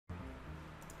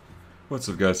What's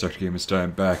up, guys?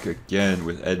 DrGameNstein back again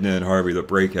with Edna and Harvey, the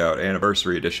Breakout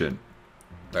Anniversary Edition.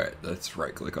 Alright, let's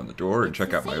right-click on the door and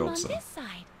check out my old cell. This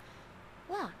side.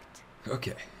 Locked.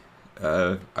 Okay.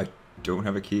 I don't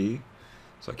have a key,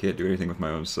 so I can't do anything with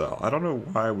my own cell. I don't know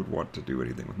why I would want to do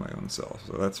anything with my own cell,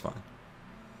 so that's fine.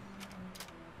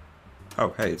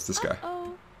 Oh, hey, it's this guy.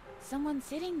 Uh-oh. Someone's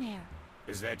sitting there.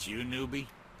 Is that you, Newbie?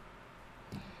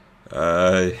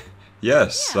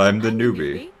 Yes, Yeah, I'm the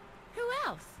newbie. Who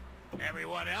else?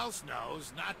 Everyone else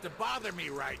knows not to bother me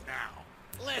right now.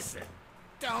 Listen,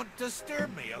 don't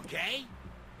disturb me, okay?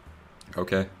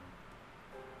 Okay.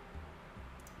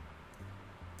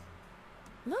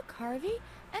 Look, Harvey,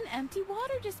 an empty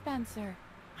water dispenser.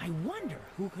 I wonder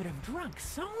who could have drunk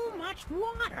so much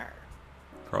water.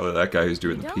 Probably that guy who's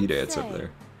doing You the don't pee dance up say.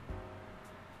 there.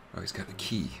 Oh, he's got a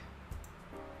key.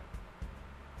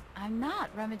 I'm not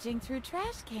rummaging through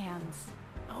trash cans.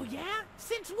 Oh yeah?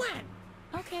 Since when?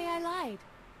 Okay, I lied.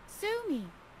 Sue me.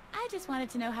 I just wanted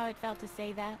to know how it felt to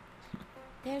say that.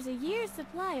 There's a year's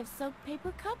supply of soaked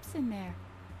paper cups in there.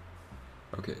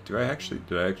 Okay, did I actually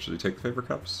take the paper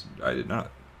cups? I did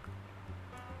not.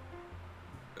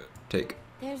 Take.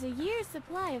 There's a year's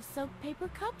supply of soaked paper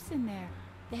cups in there.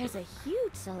 There's a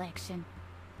huge selection.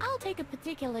 I'll take a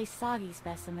particularly soggy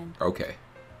specimen. Okay.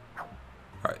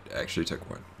 Alright, actually took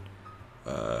one.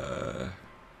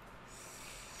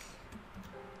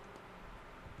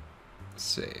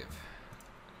 Save.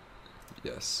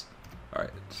 Yes.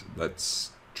 Alright,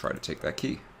 let's try to take that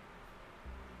key.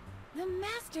 The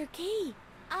master key!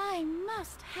 I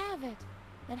must have it.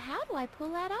 But how do I pull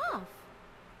that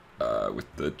off?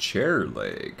 With the chair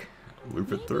leg.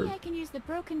 Loop it through. Maybe I can use the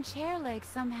broken chair leg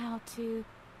somehow to...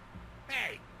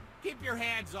 Hey, keep your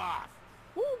hands off.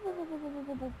 Woo, woo, woo, woo, woo,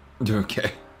 woo, woo.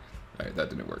 Okay. Alright, that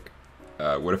didn't work.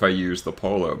 What if I use the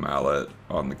polo mallet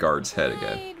on the guard's head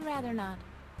again? I'd rather not.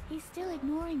 He's still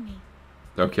ignoring me.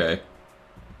 Okay.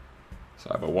 So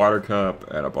I have a water cup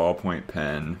and a ballpoint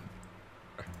pen.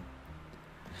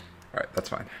 Alright, that's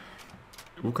fine.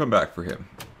 We'll come back for him.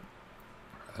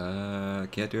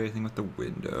 Can't do anything with the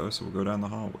window, so we'll go down the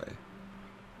hallway.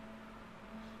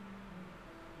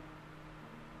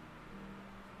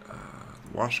 The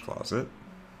wash closet.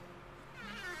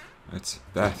 It's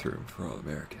bathroom for all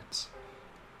Americans.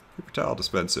 Paper towel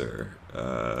dispenser.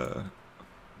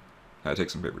 I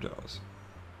take some paper towels.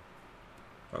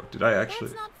 Oh, did I actually?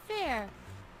 That's not fair.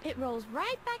 It rolls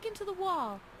right back into the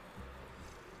wall.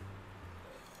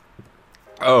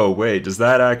 Oh wait, does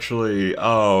that actually?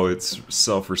 Oh, it's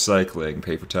self-recycling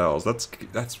paper towels.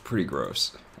 That's pretty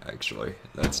gross, actually.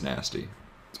 That's nasty.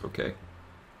 It's okay.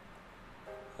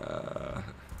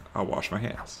 I'll wash my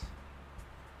hands.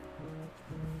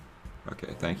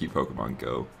 Okay, thank you, Pokemon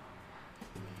Go.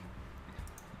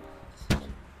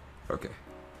 Okay.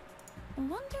 I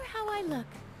wonder how I look.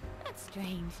 That's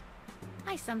strange.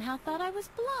 I somehow thought I was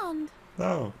blonde.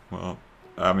 Oh, well,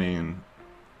 I mean,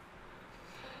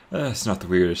 it's not the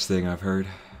weirdest thing I've heard.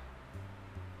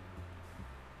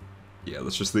 Yeah,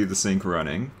 let's just leave the sink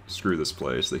running. Screw this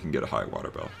place. They can get a high water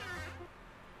bill.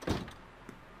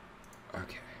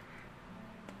 Okay.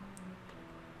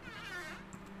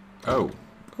 Oh.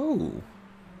 Oh.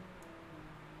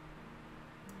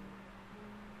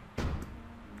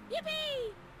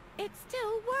 Yippee! It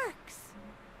still works.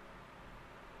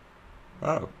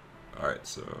 Oh. Alright,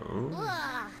 so...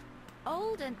 Ugh,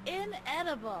 old and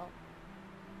inedible.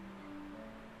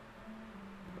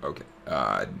 Okay.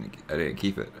 I didn't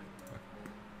keep it.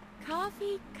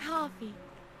 Coffee, coffee,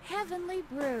 heavenly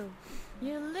brew.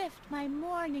 You lift my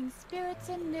morning spirits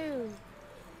anew.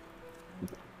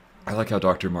 I like how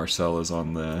Dr. Marcel is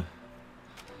on the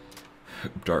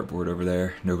dartboard over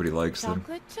there. Nobody likes them.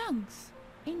 Chocolate chunks.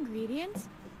 Ingredients,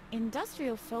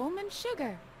 industrial foam and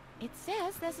sugar. It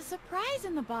says there's a surprise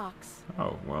in the box.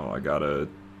 Oh, well, I gotta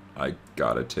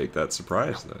take that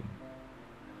surprise then.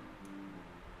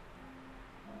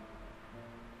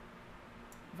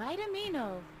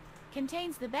 Vitamino.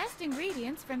 Contains the best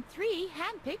ingredients from 3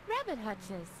 hand-picked rabbit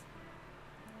hutches.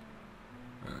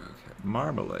 Okay,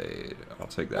 marmalade. I'll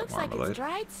take that Looks like marmalade. it's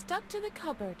dried stuck to the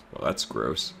cupboard. Well, that's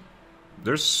gross.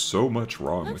 There's so much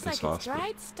wrong with Looks this like it's hospital.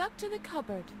 dried stuck to the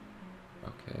cupboard.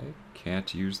 Okay,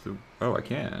 can't use the... Oh, I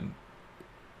can.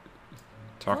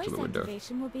 Talk to the Voice window.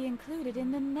 activation will be included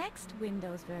in the next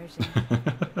Windows version.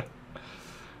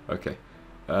 Okay.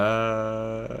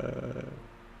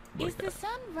 Is the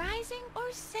sun rising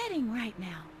or setting right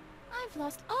now? I've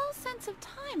lost all sense of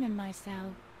time in my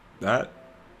cell. That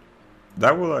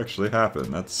will actually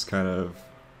happen. That's kind of...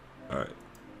 Alright.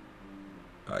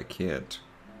 I can't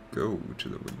go to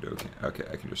the window. Okay,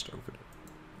 I can just open it.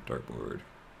 Dartboard.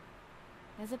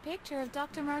 There's a picture of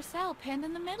Dr. Marcel pinned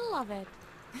in the middle of it.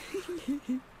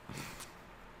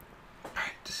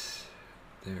 Right.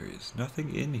 There is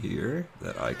nothing in here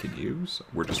that I can use.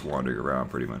 We're just wandering around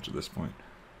pretty much at this point.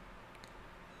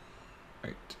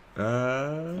 Right.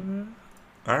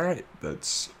 Alright,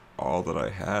 that's all that I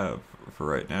have for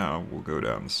right now. We'll go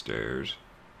down the stairs.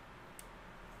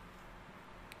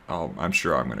 I'm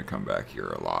sure I'm going to come back here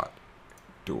a lot.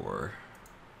 Door.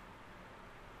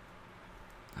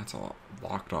 That's a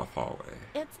locked off hallway.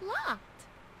 It's locked.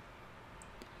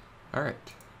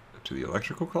 Alright. To the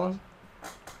electrical closet?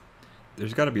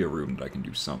 There's got to be a room that I can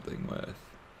do something with.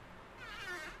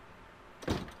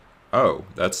 Oh,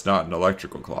 that's not an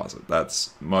electrical closet.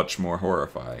 That's much more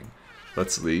horrifying.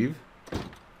 Let's leave.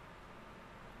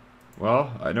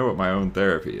 Well, I know what my own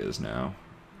therapy is now.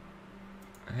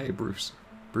 Hey, Bruce.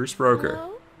 Bruce Broker.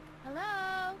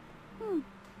 Hello? Hello?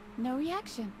 No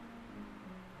reaction.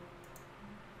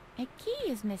 A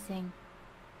key is missing.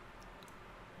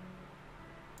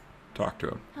 Talk to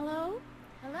him. Hello?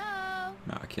 Hello?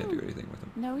 No, I can't do anything with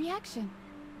him. No reaction.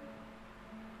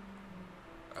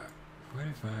 What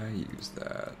if I use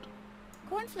that?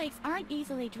 Cornflakes aren't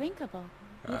easily drinkable.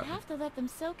 You'd have to let them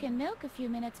soak in milk a few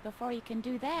minutes before you can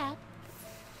do that.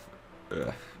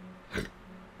 Yeah,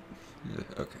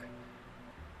 okay.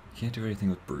 Can't do anything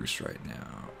with Bruce right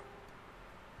now.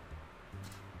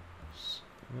 So,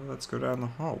 let's go down the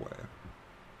hallway.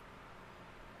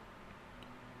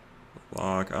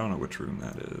 Lock. I don't know which room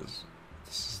that is.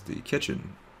 This is the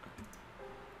kitchen.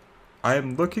 I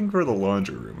am looking for the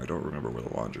laundry room. I don't remember where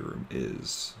the laundry room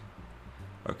is.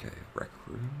 Okay, rec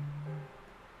room.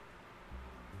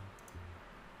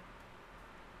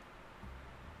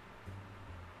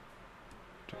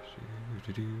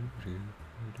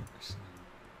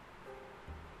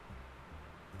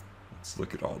 Let's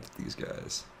look at all of these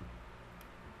guys.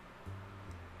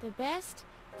 The best,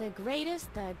 the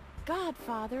greatest, the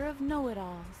godfather of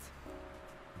know-it-alls.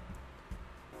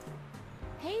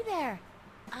 Hey there!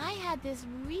 I had this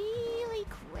really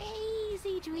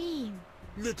crazy dream.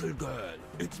 Little girl,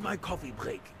 it's my coffee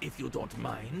break, if you don't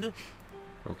mind.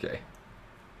 Okay.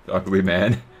 The ugly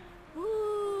man.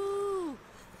 Woo!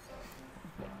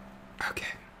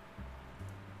 Okay.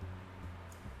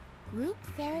 Group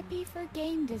therapy for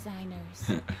game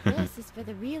designers. This is for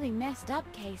the really messed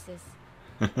up cases.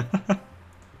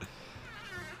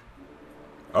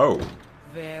 Oh.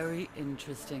 Very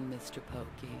interesting, Mr.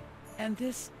 Pokey. And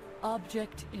this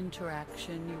object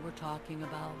interaction you were talking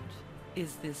about,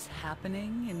 is this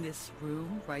happening in this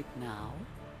room right now?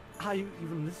 Are you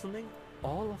even listening?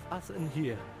 All of us in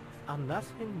here are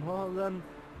nothing more than...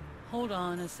 Hold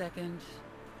on a second.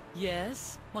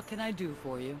 Yes, what can I do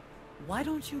for you? Why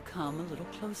don't you come a little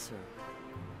closer?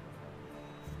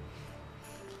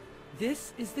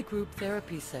 This is the group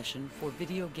therapy session for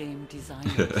video game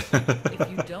designers.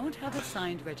 If you don't have a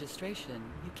signed registration,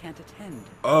 you can't attend.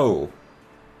 Oh.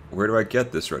 Where do I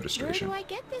get this registration? Where do I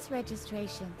get this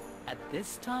registration? At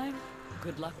this time,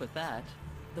 good luck with that.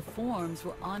 The forms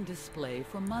were on display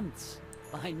for months.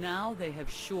 By now, they have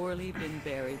surely been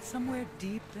buried somewhere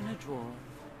deep in a drawer.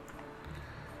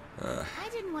 I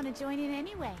didn't want to join in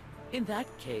anyway. In that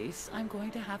case, I'm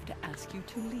going to have to ask you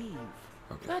to leave.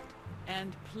 Okay.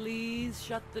 And please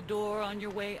shut the door on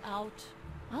your way out.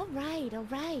 All right, all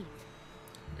right.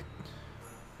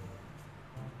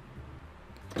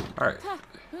 Alright. Huh,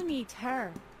 who needs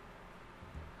her?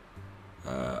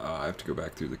 I have to go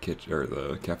back through the kitchen or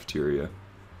the cafeteria.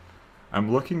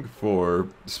 I'm looking for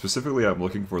specifically. I'm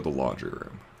looking for the laundry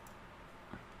room,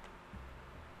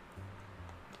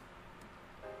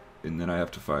 and then I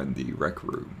have to find the rec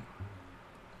room.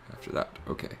 After that,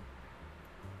 okay.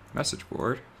 Message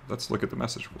board. Let's look at the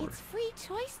message board. It's free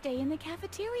choice day in the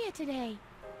cafeteria today.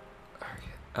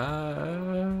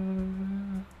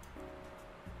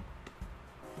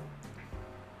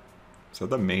 Is that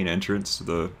the main entrance to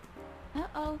the...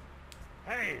 Uh-oh.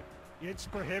 Hey, it's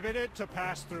prohibited to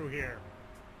pass through here.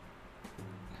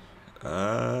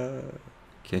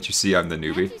 Can't you see I'm the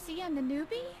newbie? Can't you see I'm the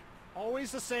newbie?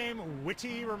 Always the same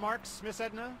witty remarks, Miss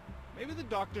Edna? Maybe the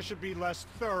doctor should be less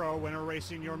thorough when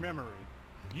erasing your memory.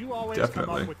 You always come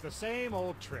Definitely. up with the same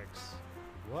old tricks.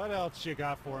 What else you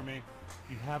got for me?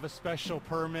 You have a special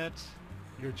permit?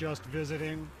 You're just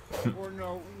visiting? Or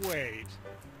no, wait.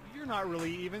 You're not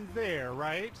really even there,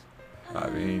 right? I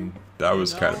mean, that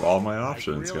was kind of all my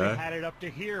options, I really guy. had it up to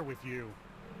here with you.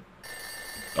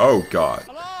 Oh, God.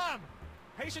 Alarm!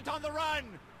 Patient on the run!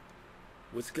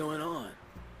 What's going on?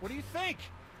 What do you think?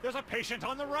 There's a patient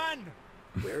on the run!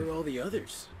 Where are all the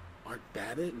others? Aren't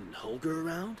Babbitt and Holger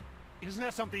around? Isn't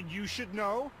that something you should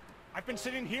know? I've been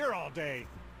sitting here all day.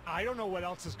 I don't know what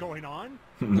else is going on.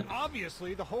 But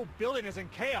obviously, the whole building is in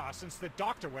chaos since the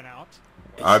doctor went out.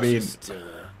 I mean, Just,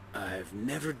 I've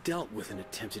never dealt with an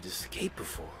attempted escape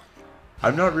before.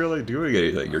 I'm not really doing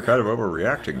anything. You're kind of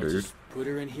overreacting, I'll dude. just put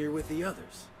her in here with the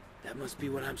others. That must be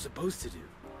what I'm supposed to do.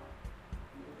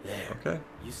 There. Okay.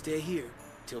 You stay here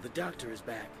till the doctor is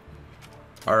back.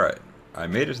 Alright. I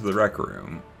made it to the rec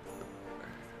room.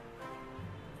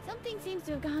 Something seems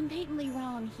to have gone patently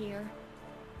wrong here.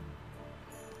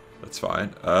 That's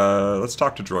fine. Let's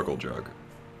talk to DrGameNstein.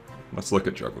 Let's look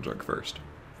at DrGameNstein first.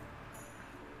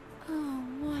 Oh,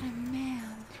 what a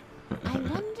man. I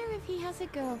wonder if he has a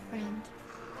girlfriend.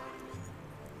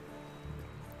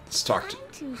 Let's talk to... I'm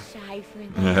too shy for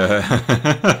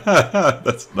that.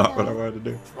 That's not what I wanted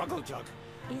to do. Struggle Jug.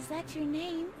 Is that your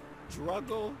name?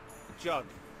 Struggle Jug.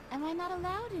 Am I not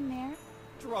allowed in there?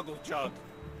 Struggle Jug.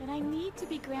 Then I need to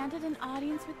be granted an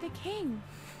audience with the king.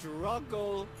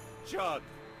 Struggle Jug.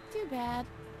 Too bad.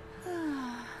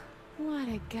 What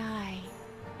a guy.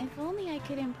 If only I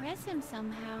could impress him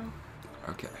somehow.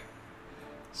 Okay.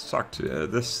 Let's talk to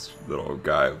this little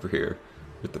guy over here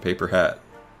with the paper hat.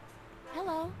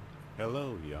 Hello.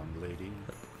 Hello, young lady.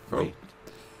 Oh. Wait.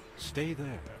 Stay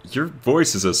there. Your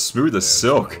voice is as smooth as There's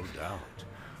silk. no doubt.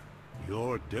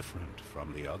 You're different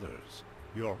from the others.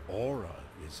 Your aura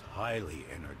is highly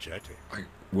energetic. I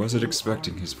wasn't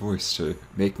expecting his voice to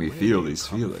make me feel these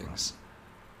feelings.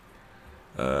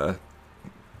 I'm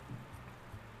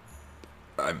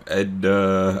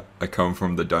Edna. I come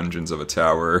from the dungeons of a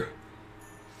tower.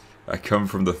 I come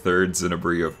from the third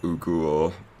Zinabri of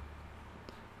Ugul.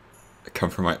 I come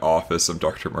from my office. I'm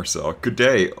Dr. Marcel. Good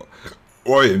day.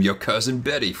 I am your cousin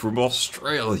Betty from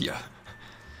Australia.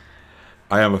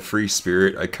 I am a free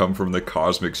spirit. I come from the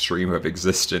cosmic stream of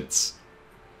existence.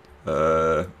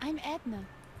 I'm Edna.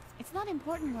 It's not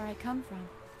important where I come from.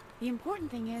 The important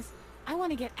thing is, I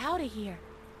want to get out of here.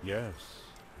 Yes.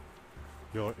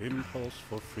 Your impulse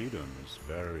for freedom is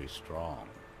very strong.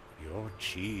 Your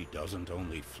chi doesn't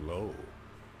only flow,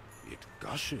 it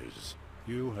gushes.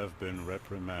 You have been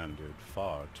reprimanded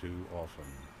far too often.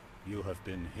 You have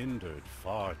been hindered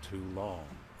far too long.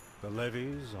 The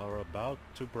levees are about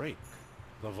to break.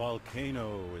 The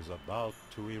volcano is about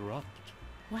to erupt.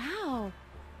 Wow.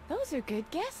 Those are good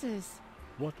guesses.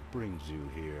 What brings you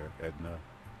here, Edna?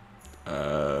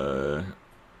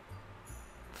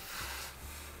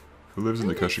 Who lives in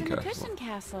the Cushion The Castle? Cushion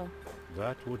Castle.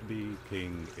 That would be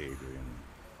King Adrian.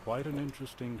 Quite an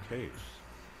interesting case.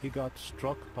 He got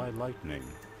struck by lightning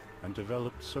and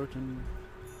developed certain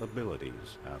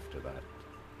abilities after that.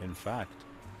 In fact,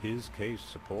 his case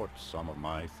supports some of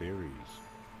my theories.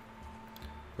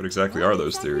 What exactly are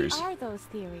those theories? What are those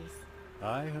theories?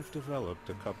 I have developed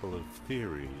a couple of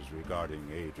theories regarding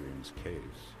Adrian's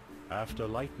case. After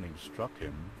lightning struck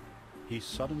him, he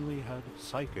suddenly had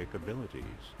psychic abilities.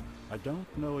 I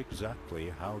don't know exactly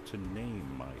how to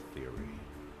name my theory.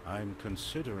 I'm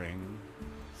considering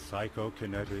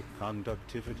psychokinetic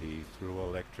conductivity through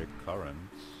electric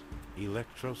currents,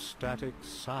 electrostatic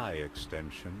psi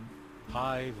extension,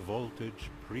 high voltage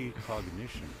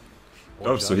precognition.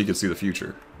 Oh, so he can see the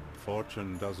future.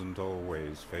 Fortune doesn't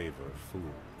always favor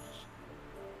fools.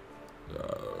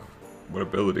 What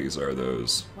abilities are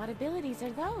those? What abilities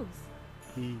are those?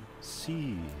 He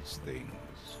sees things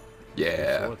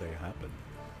Yeah. before they happen.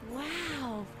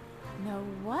 Wow. No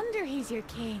wonder he's your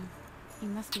king. He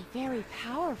must be very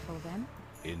powerful then.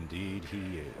 Indeed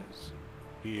he is.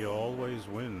 He always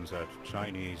wins at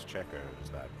Chinese checkers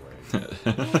that way.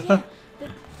 Yeah,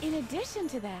 but in addition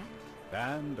to that,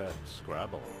 And at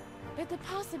Scrabble. but the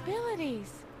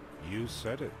possibilities. You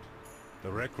said it.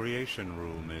 The recreation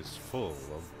room is full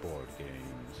of board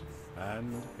games.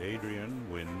 And Adrian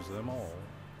wins them all.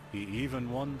 He even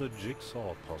won the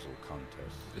jigsaw puzzle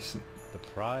contest. The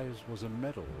prize was a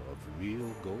medal of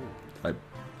real gold.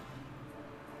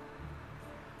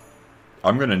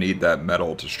 I'm gonna need that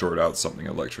metal to short out something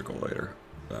electrical later.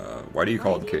 Why do you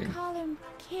call him Why do you king? call him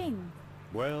king?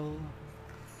 Well,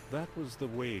 that was the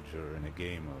wager in a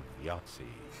game of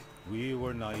Yahtzee. We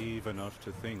were naive enough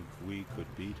to think we could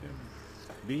beat him.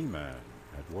 B-Man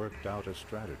had worked out a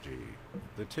strategy.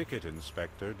 The ticket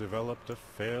inspector developed a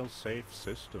fail-safe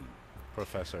system.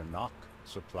 Professor Nock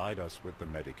supplied us with the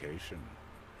medication.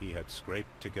 He had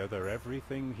scraped together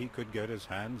everything he could get his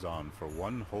hands on for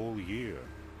one whole year,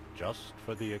 just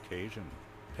for the occasion.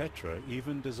 Petra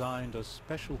even designed a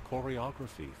special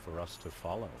choreography for us to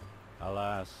follow.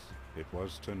 Alas, it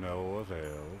was to no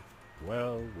avail.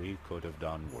 Well, we could have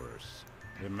done worse.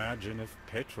 Imagine if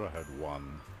Petra had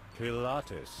won.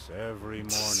 Pilates every morning.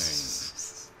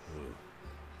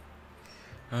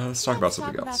 Let's talk about Let's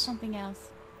something talk about else. something else.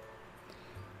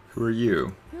 Who are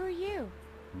you? Who are you?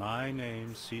 My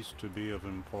name ceased to be of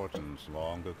importance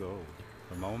long ago.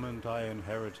 The moment I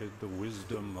inherited the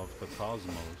wisdom of the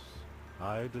cosmos,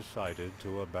 I decided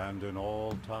to abandon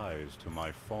all ties to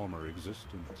my former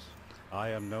existence. I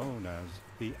am known as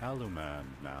the Aluman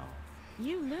now.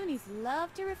 You loonies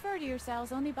love to refer to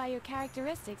yourselves only by your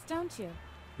characteristics, don't you?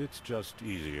 It's just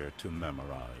easier to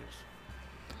memorize.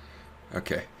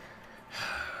 Okay.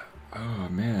 Oh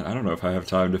man, I don't know if I have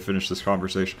time to finish this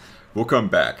conversation. We'll come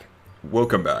back. We'll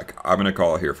come back. I'm going to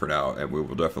call it here for now, and we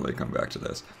will definitely come back to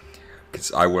this.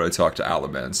 Because I want to talk to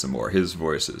Alaman some more. His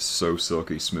voice is so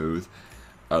silky smooth.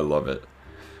 I love it.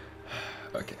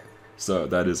 Okay. So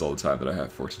that is all the time that I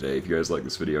have for today. If you guys like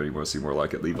this video and you want to see more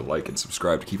like it, leave a like and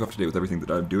subscribe to keep up to date with everything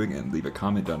that I'm doing, and leave a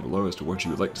comment down below as to what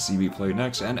you would like to see me play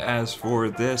next. And as for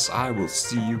this, I will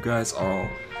see you guys all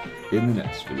in the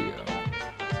next video.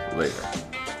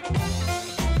 Later.